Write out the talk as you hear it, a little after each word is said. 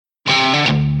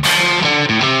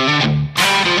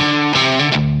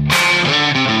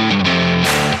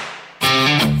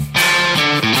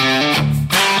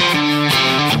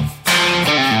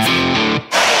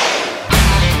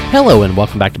Hello and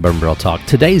welcome back to Bourbon Barrel Talk.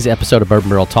 Today's episode of Bourbon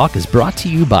Barrel Talk is brought to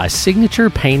you by Signature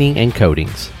Painting and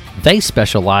Coatings. They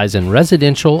specialize in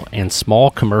residential and small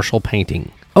commercial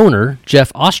painting. Owner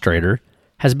Jeff Ostrader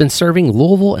has been serving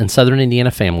Louisville and Southern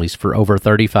Indiana families for over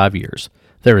 35 years.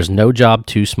 There is no job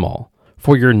too small.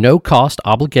 For your no-cost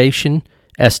obligation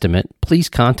estimate, please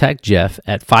contact Jeff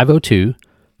at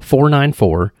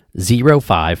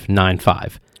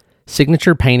 502-494-0595.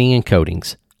 Signature Painting and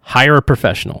Coatings. Hire a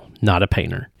professional, not a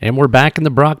painter. And we're back in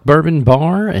the Brock Bourbon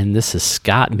Bar, and this is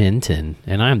Scott Minton,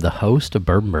 and I'm the host of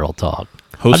Bourbon Barrel Talk.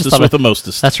 Hostess with the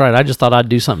mostest. That's right. I just thought I'd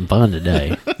do something fun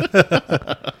today.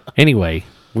 Anyway,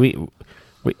 we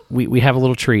have a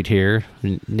little treat here.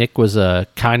 Nick was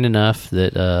kind enough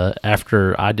that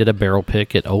after I did a barrel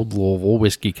pick at Old Louisville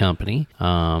Whiskey Company,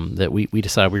 that we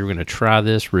decided we were going to try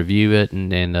this, review it,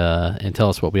 and tell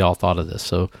us what we all thought of this.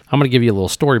 So I'm going to give you a little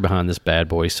story behind this bad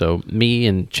boy. So me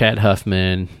and Chad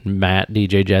Huffman, Matt,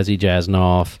 DJ Jazzy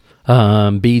Jaznoff,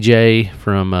 BJ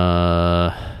from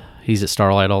he's at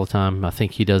Starlight all the time. I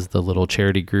think he does the little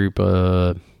charity group,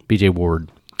 BJ Ward.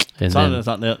 And Brandon does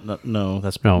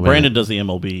the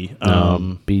MLB.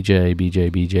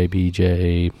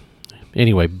 BJ.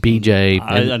 Anyway, BJ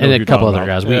and a couple other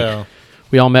guys.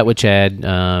 We all met with Chad,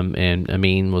 and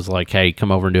Amin was like, "Hey,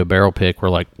 come over and do a barrel pick." We're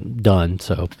like, done.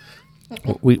 So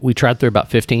we tried through about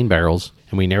 15 barrels,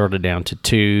 and we narrowed it down to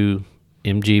 2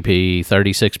 MGP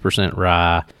 36%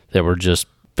 rye that were just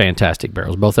fantastic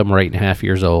barrels. Both of them were 8.5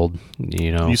 years old.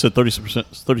 You said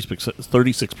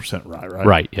 36% rye, right?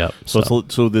 Right. Yep. So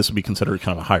this would be considered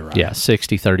kind of a high rye. Yeah,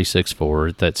 60-36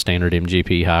 for that standard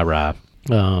MGP high rye.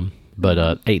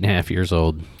 But 8.5 years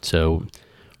old. So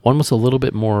one was a little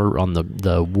bit more on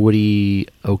the woody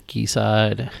oaky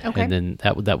side, and then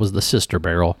that was the sister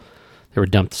barrel. They were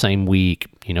dumped the same week.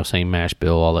 Same mash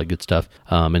bill, all that good stuff.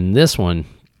 And this one,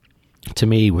 to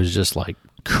me, was just like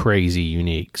crazy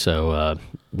unique. So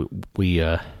we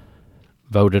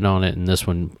voted on it, and this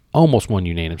one almost won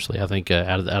unanimously. I think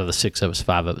out of the 6 of us,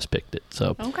 5 of us picked it.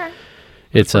 So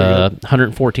it's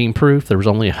 114 proof. There was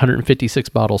only 156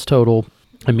 bottles total.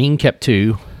 Amin kept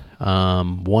 2.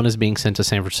 One is being sent to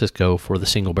San Francisco for the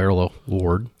Single Barrel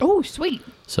Award. Oh, sweet!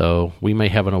 So we may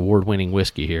have an award-winning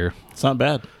whiskey here. It's not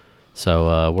bad.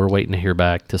 So we're waiting to hear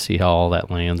back to see how all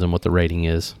that lands and what the rating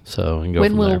is. So and go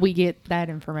when from will there. we get that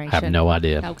information? I have no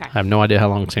idea. Okay. I have no idea how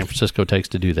long San Francisco takes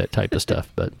to do that type of stuff.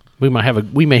 But we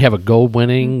may have a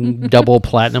gold-winning, double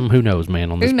platinum. Who knows,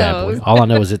 man? On this bad boy. All I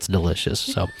know is it's delicious.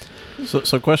 So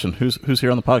question: Who's here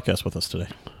on the podcast with us today?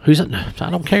 I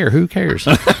don't care. Who cares?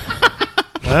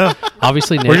 Well,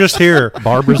 obviously, Nick. We're just here.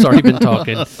 Barbara's already been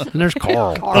talking. And there's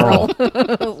Carl.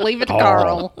 Leave it to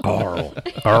Carl. Carl.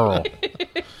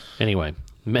 Anyway.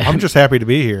 I'm just happy to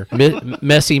be here.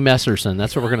 Messy Messerson.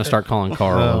 That's what we're going to start calling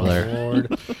Carl over there.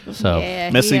 Lord. So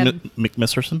Messy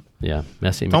McMesserson? Yeah,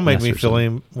 Messy Don't make me McMesserson. feel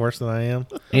any worse than I am.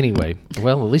 Anyway,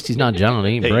 well, at least he's not John.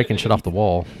 He ain't breaking shit off the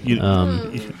wall. You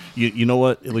know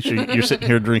what? At least you're sitting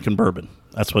here drinking bourbon.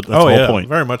 That's the whole point.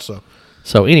 Very much so.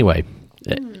 So anyway,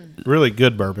 Really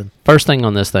good bourbon. first thing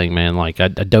on this thing, man, like I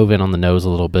dove in on the nose a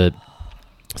little bit.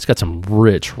 It's got some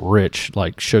rich,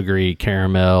 like sugary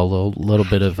caramel, a little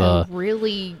bit of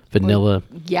really vanilla.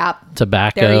 Yep.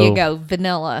 Tobacco. There you go.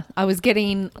 Vanilla. I was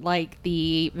getting like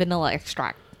the vanilla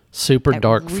extract. Super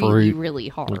dark fruit. Really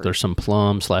hard. Like there's some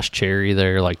plum/cherry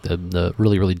there, like the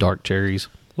really, really dark cherries. A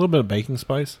little bit of baking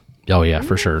spice. Oh yeah,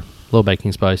 for sure. A little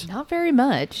baking spice. Not very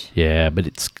much. Yeah, but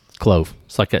it's clove.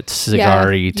 It's like a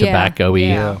cigar-y, tobacco-y.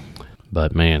 Yeah.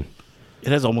 But man, It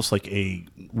has almost like a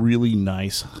really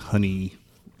nice honey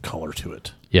color to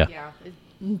it. yeah.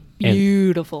 It's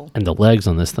beautiful. And the legs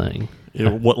on this thing.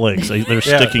 What legs? They're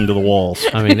sticking to the walls.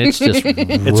 I mean, it's just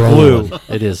It's glue.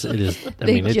 It is. I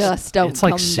They mean, it's just don't It's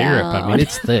like come syrup. down. I mean,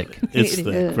 it's thick. It's It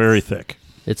thick, is. very thick.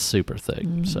 It's super thick.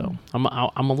 So I'm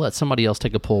gonna let somebody else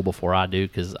take a pull before I do,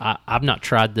 because I've not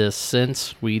tried this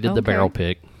since we did the barrel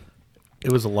pick.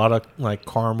 It was a lot of like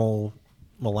caramel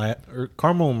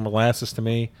and molasses to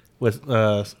me, with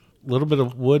a little bit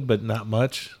of wood, but not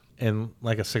much, and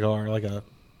like a cigar, like a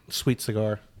sweet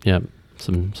cigar. Yeah,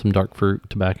 some dark fruit,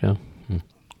 tobacco.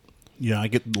 Yeah, I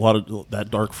get a lot of that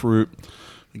dark fruit.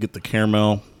 I get the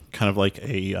caramel, kind of like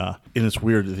and it's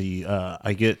weird.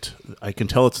 I can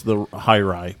tell it's the high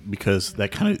rye because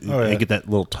that kind of I get that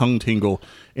little tongue tingle,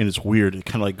 and it's weird. It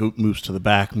kind of like moves to the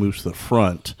back, moves to the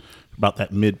front, about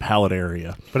that mid palate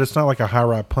area. But it's not like a high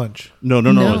rye punch. No.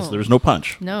 There's no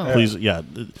punch. No. Please,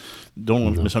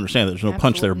 don't misunderstand that. There's no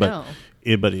punch there, but no.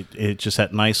 it's just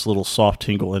that nice little soft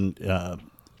tingle, and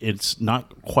it's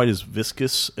not quite as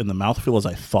viscous in the mouthfeel as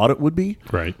I thought it would be.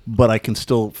 Right. But I can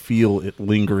still feel it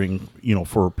lingering,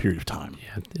 for a period of time.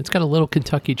 Yeah, it's got a little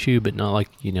Kentucky chew, but not like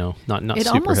not It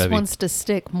super almost heavy. wants to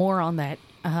stick more on that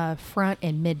front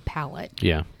and mid palate.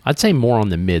 Yeah, I'd say more on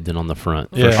the mid than on the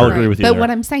front. For Yeah. sure. I'll agree with you But there. what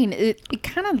I'm saying, it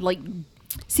kind of like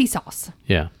seesaws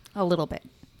Yeah, a little bit.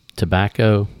 tobacco,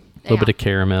 a little Yeah. bit of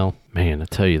caramel. Man, I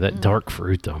tell you that dark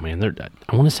fruit though, man.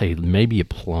 I want to say maybe a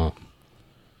plum.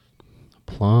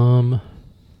 Plum.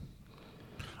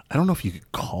 I don't know if you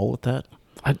could call it that.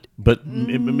 I, But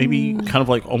maybe kind of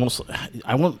like almost,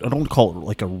 I don't want to call it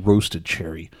like a roasted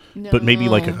cherry, but maybe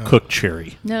like a cooked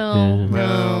cherry.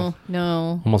 No.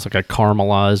 almost like a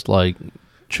caramelized, like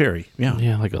Cherry,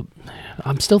 yeah. like a.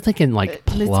 I'm still thinking like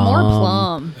plum. It's more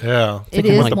plum. Yeah. It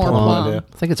Thinking is like more plum. plum.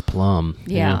 I think it's plum.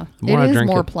 Yeah, The more I it is drink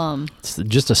more it, plum. It's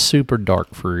just a super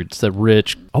dark fruit. It's that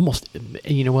rich, almost.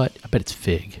 You know what? I bet it's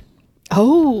fig.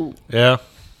 Oh, Yeah.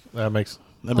 That makes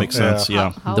sense,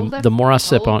 yeah. The more I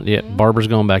sip on, Barbara's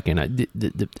going back in.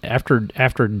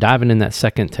 After diving in that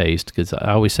second taste, because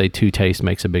I always say 2 tastes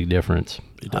makes a big difference.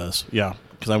 It does, yeah.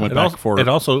 Because I went It back also, for it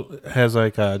also has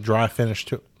like a dry finish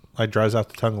to it. Like dries out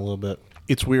the tongue a little bit.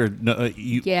 It's weird. No,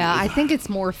 yeah. I think it's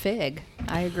more fig.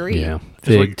 I agree. Yeah,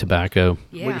 fig, like- tobacco.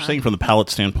 Yeah. What you're saying from the palate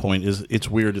standpoint is it's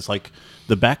weird. It's like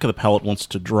the back of the palate wants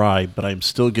to dry, but I'm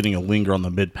still getting a linger on the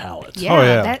mid palate. Yeah, Oh,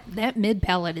 yeah. that mid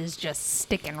palate is just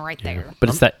sticking right there. But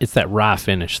it's that rye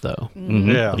finish though.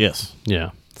 Yeah. Yes. Yeah,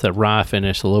 it's that rye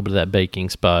finish, a little bit of that baking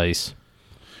spice.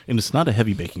 And it's not a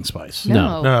heavy baking spice.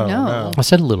 No, No, no. no. I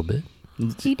said a little bit,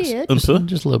 He did. Umph.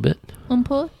 just a little bit.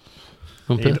 Umpa.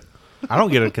 I don't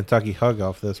get a Kentucky hug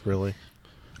off this really.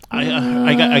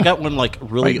 I got one like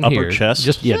really Right in upper here. chest.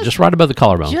 Just right above the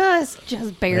collarbone.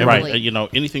 Just barely. right.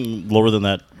 Anything lower than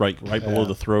that, right below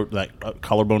the throat, that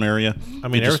collarbone area. I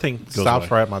mean, it just everything goes stops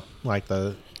away. right at my like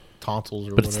the tonsils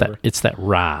or But whatever. it's that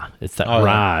rye. It's that Oh, yeah.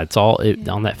 rye. It's all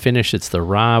on that finish. It's the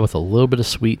rye with a little bit of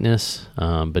sweetness,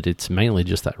 but it's mainly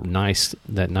just that nice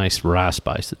rye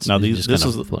spice. It's Now it's this just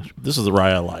is kind of this is the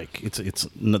rye I like. It's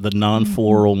the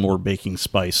non-floral, more baking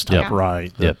spice type Yep. rye.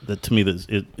 That, Yep. that to me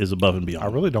that is above and I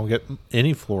beyond. really don't get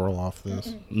any floral off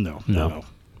this. No. no.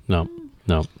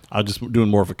 I'm just doing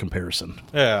more of a comparison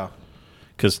Yeah.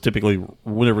 because typically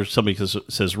whenever somebody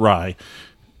says rye,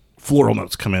 floral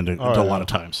notes come into a yeah. lot of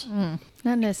times.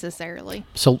 Not necessarily.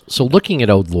 So looking at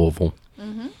Old Louisville,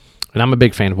 and I'm a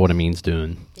big fan of what Amin's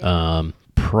doing.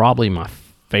 Probably my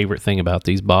favorite thing about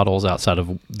these bottles, outside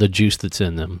of the juice that's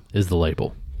in them, is the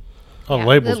label. Oh, Yeah, the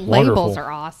label's the wonderful. labels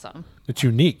are awesome. It's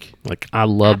unique. Like I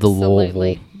love the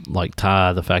Absolutely. Louisville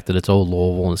tie, the fact that it's Old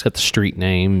Louisville and it's got the street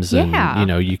names, Yeah.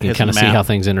 and you can Has kind the of see map. how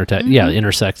things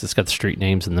intersects. It's got the street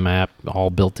names and the map all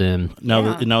built in.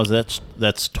 Now, Yeah.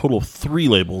 that's total of 3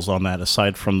 labels on that,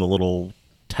 aside from the little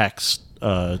tax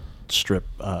strip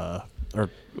or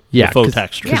the faux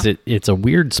tax strip. because it's a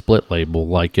weird split label.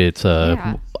 Like it's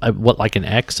like an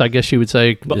X, I guess you would say.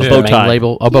 A is the bow main tie.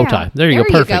 label. A bow Yeah. tie. There you There go.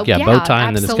 you Perfect. go. Yeah, bow Yeah, tie,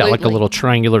 and then it's got like a absolutely. little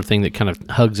triangular thing that kind of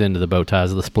hugs into the bow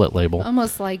ties of the split label.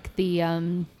 Almost like the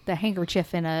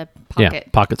handkerchief in a Yeah,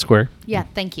 pocket. pocket square. Yeah,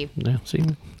 thank you. Yeah, see,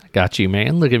 I got you,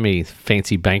 man. Look at me,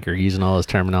 fancy banker using all this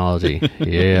terminology.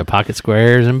 Yeah, pocket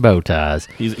squares and bow ties.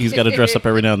 He's got to dress up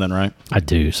every now and then, right? I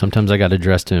do. Sometimes I got to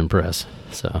dress to impress.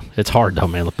 So it's hard though,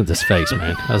 man. Look at this face,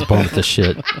 man. I was born with this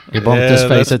shit. You're born with this Yeah,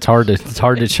 face. It's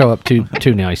hard to show up too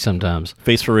nice sometimes.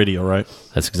 Face for radio, right?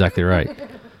 That's exactly right.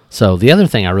 So the other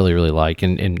thing I really, really like,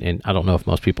 and I don't know if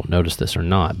most people notice this or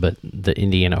not, but the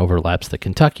Indiana overlaps the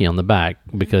Kentucky on the back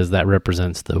because that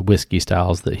represents the whiskey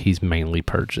styles that he's mainly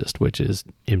purchased, which is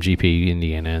MGP,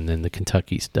 Indiana, and then the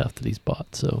Kentucky stuff that he's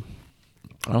bought. So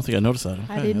I don't think I noticed that.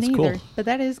 I Okay, didn't that's either, cool. but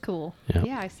that is cool. yeah,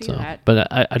 Yeah, I see So, that. But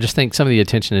I just think some of the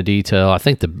attention to detail. I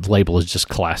think the label is just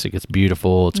classic. It's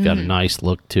beautiful. It's got a nice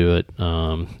look to it.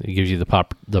 It gives you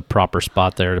the proper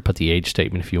spot there to put the age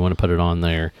statement if you want to put it on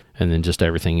there, and then just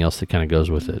everything else that kind of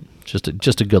goes with it.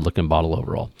 Just a good looking bottle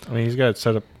overall. I mean, he's got it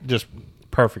set up just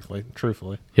perfectly,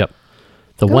 truthfully. Yep.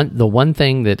 The one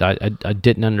thing that I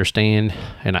didn't understand,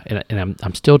 and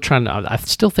I'm still trying to. I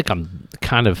still think I'm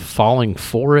kind of falling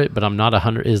for it, but I'm not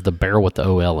 100. Is the barrel with the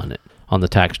OL in it on the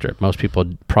tack strip? Most people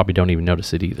probably don't even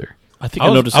notice it either. I think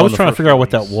I noticed. I was on the trying to first figure out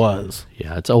what release. that was.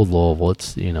 Yeah, it's Old Louisville.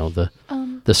 It's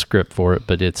the script for it,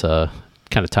 but it's kind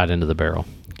of tied into the barrel.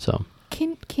 So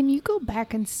Can you go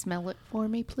back and smell it for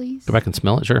me, please? go back and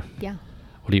smell it. Sure. Yeah.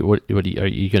 What are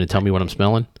you going to tell me what I'm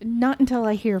smelling? Not until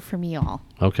I hear from y'all.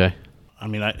 Okay. I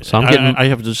mean, So I'm getting- I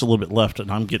have just a little bit left, and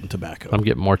I'm getting tobacco. I'm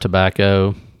getting more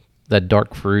tobacco, that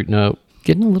dark fruit note.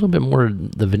 Getting a little bit more.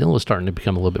 The vanilla is starting to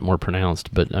become a little bit more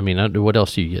pronounced. But I mean, what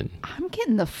else are you getting? I'm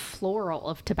getting the floral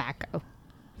of tobacco.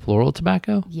 Floral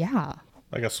tobacco? Yeah.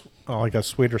 Like a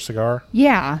sweeter cigar.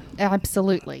 Yeah,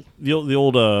 absolutely. The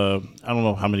old I don't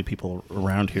know how many people are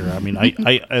around here. I mean,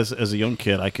 I as a young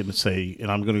kid, I could say, and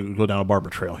I'm going to go down a barber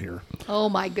trail here. Oh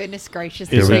my goodness gracious!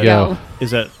 Here we go.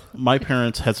 Is that my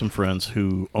parents had some friends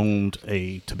who owned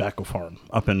a tobacco farm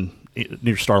up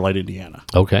near Starlight, Indiana.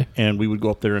 Okay. And we would go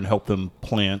up there and help them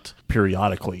plant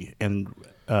periodically. And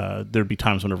there'd be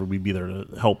times whenever we'd be there to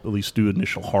help at least do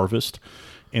initial harvest.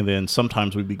 And then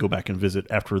sometimes we'd go back and visit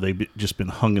after they've just been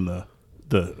hung in the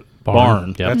barn.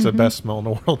 Yep. That's the best smell in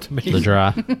the world to me. The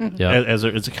dry. Yeah. As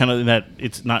it's kind of in that,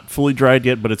 it's not fully dried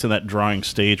yet, but it's in that drying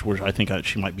stage where I think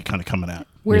she might be kind of coming at.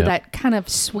 Where Yeah. that kind of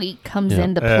sweet comes Yeah.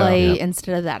 into play Yeah.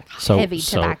 instead of that heavy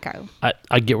tobacco.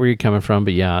 I get where you're coming from,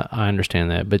 but yeah, I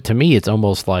understand that. But to me, it's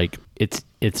almost like it's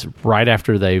right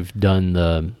after they've done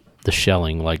the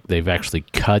shelling, like they've actually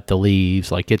cut the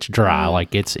leaves, like it's dry,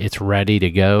 like it's ready to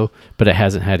go, but it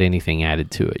hasn't had anything added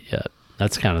to it yet.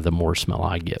 That's kind of the more smell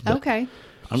I get. But Okay.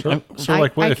 So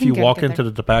like I if can you get walk there. into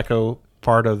the tobacco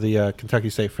part of the Kentucky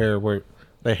State Fair where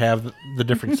they have the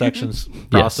different sections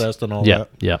processed and all that.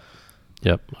 Yep.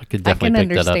 I could I definitely can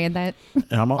pick that up. understand that.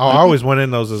 And I always went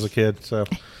in those as a kid. So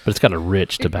But it's got a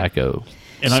rich tobacco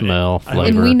And smell, flavor.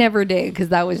 And we never did because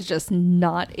that was just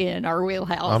not in our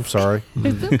wheelhouse. I'm sorry.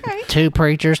 It's okay. Two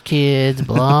preachers' kids,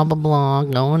 blah, blah, blah,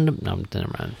 going to... No,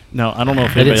 never mind. Now, I don't know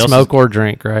if They anybody didn't else smoke or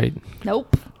drink, right?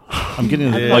 Nope. I'm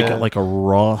getting like a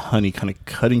raw honey kind of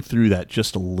cutting through that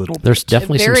just a little bit. There's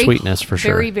definitely some sweetness for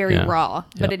sure. Very, very Yeah. raw.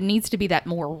 But Yep. it needs to be that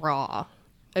more raw.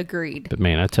 Agreed. But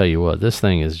man, I tell you what, this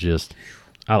thing is just...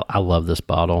 I love this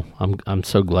bottle. I'm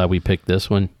so glad we picked this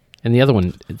one. And the other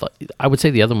one, I would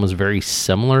say the other one was very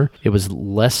similar. It was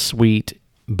less sweet,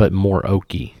 but more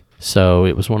oaky. So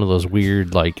it was one of those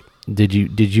weird, like, did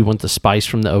you want the spice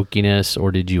from the oakiness,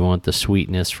 or did you want the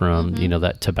sweetness from,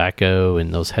 that tobacco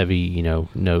and those heavy,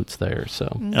 notes there? So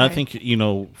And I think,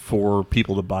 for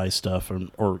people to buy stuff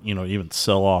or even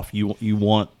sell off, you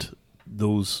want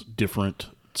those different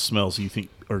smells you think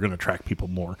are going to attract people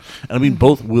more. And I mean,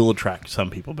 both will attract some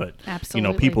people, but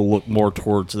Absolutely. people look more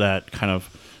towards that kind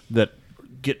of that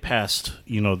get past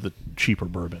the cheaper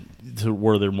bourbon to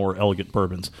where they're more elegant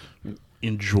bourbons.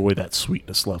 Enjoy that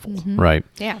sweetness level. right.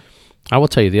 Yeah. I will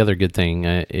tell you the other good thing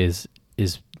is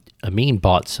Amin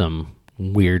bought some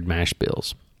weird mash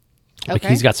bills. Like Okay.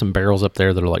 he's got some barrels up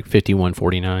there that are like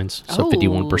 5149s, so Oh.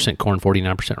 51% corn,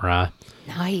 49% rye.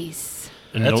 Nice.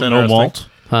 And That's no interesting. malt.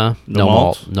 Huh?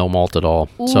 No No malt at all.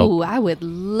 Ooh, So I would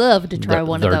love to try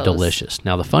one of they're those. delicious.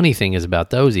 Now the funny thing is about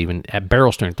those, even at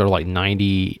barrel strength, they're like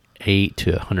 98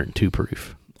 to 102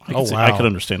 proof. I could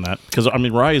understand that because I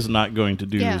mean rye is not going to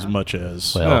do Yeah. as much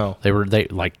as Well, No. they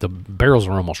like the barrels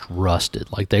were almost rusted,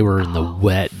 like they were in the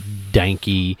wet,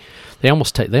 danky. They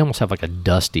almost have like a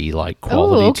dusty like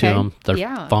quality okay. to them. They're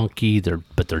Yeah. funky,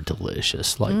 but they're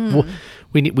delicious. Like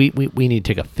we need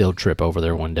to take a field trip over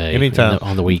there one day, Anytime.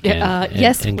 on the weekend,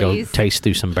 yes, and go please. taste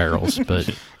through some barrels. But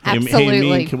Hey, Absolutely.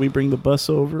 Mean, can we bring the bus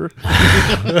over?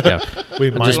 yeah, We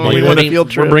might just we we're want a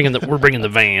field trip. we're bringing the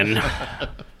van,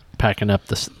 packing up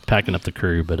the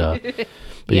crew. But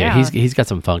yeah, Yeah. he's got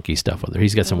some funky stuff with her.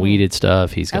 He's got some weeded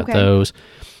stuff. He's got Okay. those,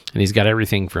 and he's got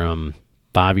everything from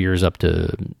 5 years up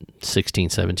to 16,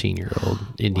 17-year-old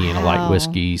Indiana light Wow.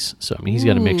 whiskeys. So I mean, he's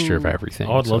got a mixture of everything.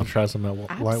 I'd So love to try some of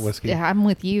that light whiskey. Yeah, I'm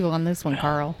with you on this one,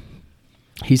 Carl.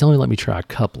 he's only let me try a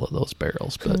couple of those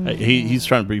barrels, but He's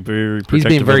trying to be very he's protective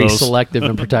being very of those. selective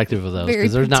and protective of those Very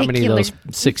because there's not many of those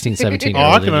particular. 16, 17 Oh, I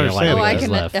year old can Indiana light understand Oh, I whiskeys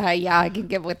can. left. Yeah, I can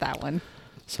get with that one.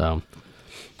 So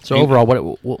overall,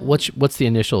 what's the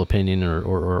initial opinion,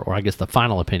 or I guess the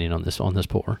final opinion on this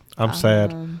pour? I'm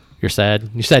sad. You're sad.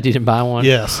 You said you didn't buy one.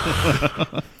 Yes.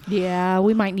 Yeah,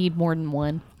 we might need more than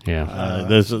one. Yeah.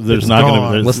 There's it's not going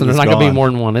gone. to Listen, there's not going to be more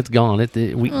than one. It's gone.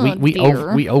 We Oh, we dear.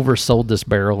 oversold this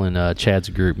barrel in Chad's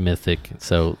group, Mythic.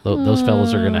 So those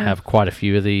fellas are going to have quite a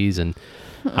few of these, and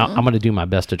I'm going to do my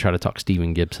best to try to talk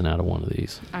Stephen Gibson out of one of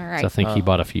these. All right. So I think he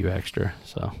bought a few extra.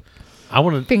 So I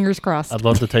want to. Fingers crossed. I'd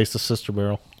love to taste the sister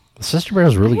barrel. the Sister Barrel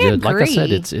is really I good. Like I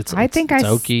said, agree. it's I think it's I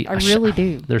oaky. really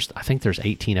do. I think there's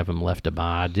 18 of them left to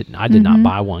buy. I did not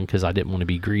buy one because I didn't want to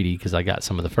be greedy because I got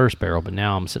some of the first barrel, but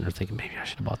now I'm sitting there thinking maybe I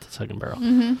should have bought the second barrel.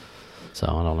 So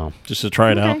I don't know. just to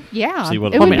try it out. Okay. Yeah, See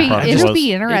what it the would be. product It was. would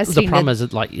be interesting. The problem to- is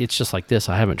that it's just like this.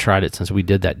 I haven't tried it since we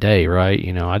did that day, right?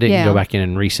 I didn't Yeah. go back in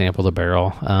and resample the barrel.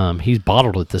 He's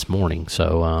bottled it this morning,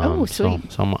 so Oh, so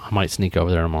sweet. I might sneak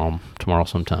over there tomorrow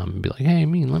sometime and be like, hey,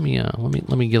 let me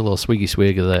get a little swiggy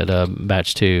swig of that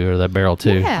batch 2 or that barrel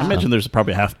 2. Yeah. I imagine there's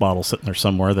probably a half bottle sitting there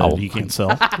somewhere that Oh, you can't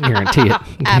sell. Guarantee it.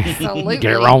 Absolutely.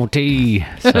 Guarantee.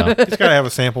 So He's got to have a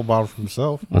sample bottle for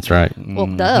himself. that's right. Well,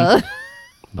 duh.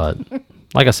 But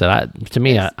like I said, to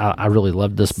me, I really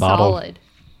love this bottle.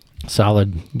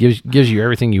 Solid. Gives you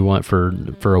everything you want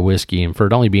for a whiskey, and for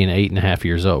it only being 8.5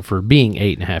 years old. For being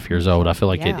 8.5 years old, I feel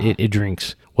like it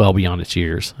drinks well beyond its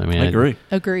years. I mean, I agree.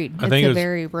 Agreed. I think it was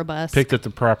very robust. Picked at the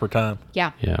proper time.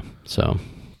 Yeah. Yeah. So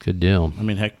good deal. I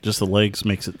mean, heck, just the legs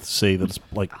makes it say that it's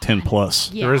like 10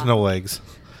 plus. Yeah. There is no legs.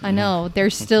 I know.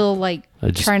 They're still like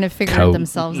Just trying to figure coat.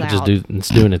 themselves out. It's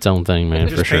doing its own thing, man,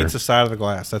 It for just sure. paints the side of the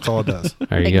glass. That's all it does.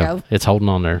 There you There you go. go. It's holding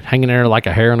on there, hanging there like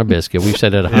a hair on a biscuit. We've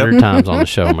said it 100 times on the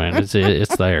show, man. It's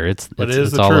there. It's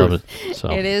the all truth. of it. So.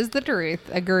 It is the truth.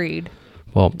 Agreed.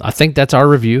 Well, I think that's our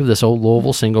review of this Old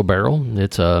Louisville single barrel.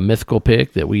 It's a mythical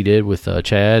pick that we did with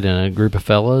Chad and a group of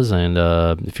fellas. And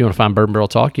if you want to find Bourbon Barrel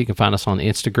Talk, you can find us on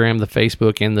Instagram, the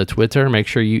Facebook, and the Twitter. Make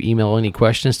sure you email any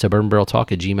questions to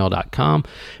bourbonbarreltalk@gmail.com.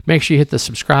 Make sure you hit the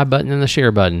subscribe button and the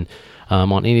share button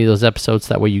on any of those episodes.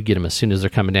 That way you get them as soon as they're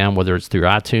coming down, whether it's through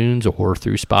iTunes or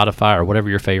through Spotify or whatever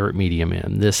your favorite medium is.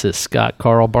 This is Scott,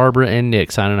 Carl, Barbara, and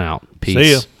Nick signing out. Peace.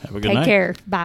 See ya. Have a good Take night. care. Bye.